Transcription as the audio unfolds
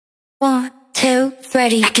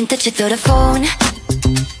ready. I can touch it through the phone,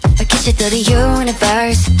 I kiss it through the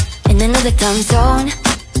universe. In another time zone,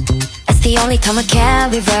 that's the only time I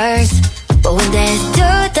can reverse. But when there's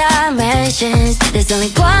two dimensions, there's only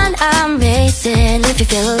one I'm missing. If you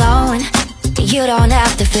feel alone, you don't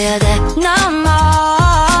have to feel that no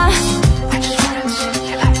more.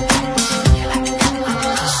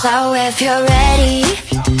 So if you're ready,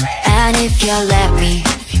 and if you let me,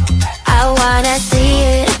 I wanna see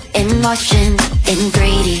it in motion, in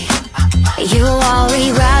 3D. You won't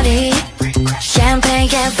regret it, champagne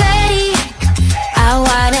confetti. I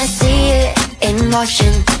wanna see it in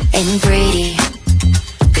motion, in 3D.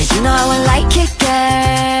 Cause you know I like it,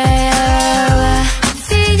 girl.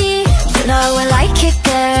 3D, you know I like it,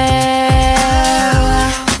 girl.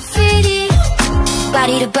 3D,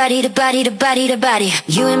 body to body to body to body to body.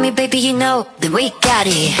 You and me, baby, you know that we got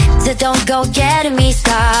it. So don't go getting me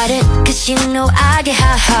started, cause you know I get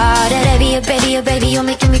hot-hearted. Baby, oh baby, oh baby, you're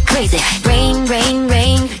making me crazy. Rain, rain,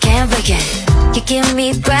 rain, can't break it. You give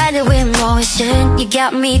me brand new emotion, you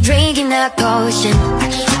got me drinking that potion.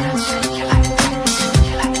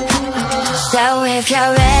 So if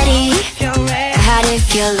you're ready, and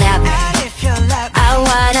if you let me, I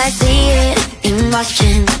wanna see it in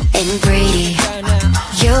motion, in 3D.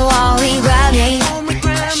 You won't regret me,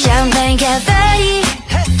 champagne confetti.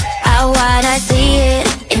 I wanna see it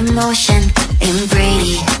in motion, in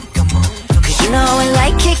 3D. Cause you know I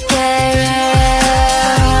like it, girl.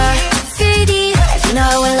 3D, you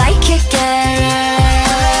know I like it, girl.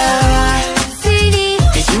 3D,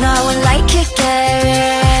 cause you know I like it, girl.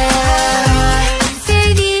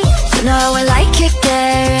 3D, you know I like it, girl.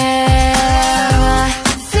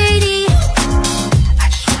 3D, I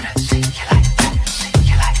just wanna see you like that, see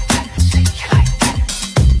you like that, see you like that.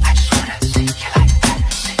 I just wanna see you like that,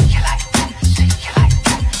 see you like that, see you like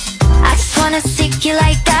that. I just wanna see you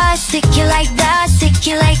like that, see you like that, see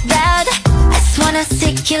you like that. I just wanna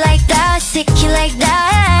see you like that, see you like that.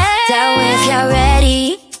 So if you're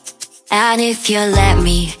ready, and if you let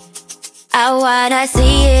me, I wanna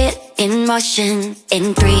see it in motion,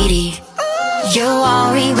 in 3D. You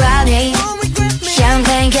won't regret me,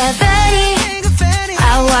 champagne confetti.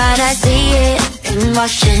 I wanna see it in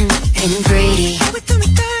motion, in 3D.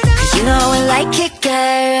 Cause you know I like it,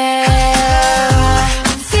 girl.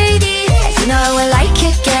 3D, you know I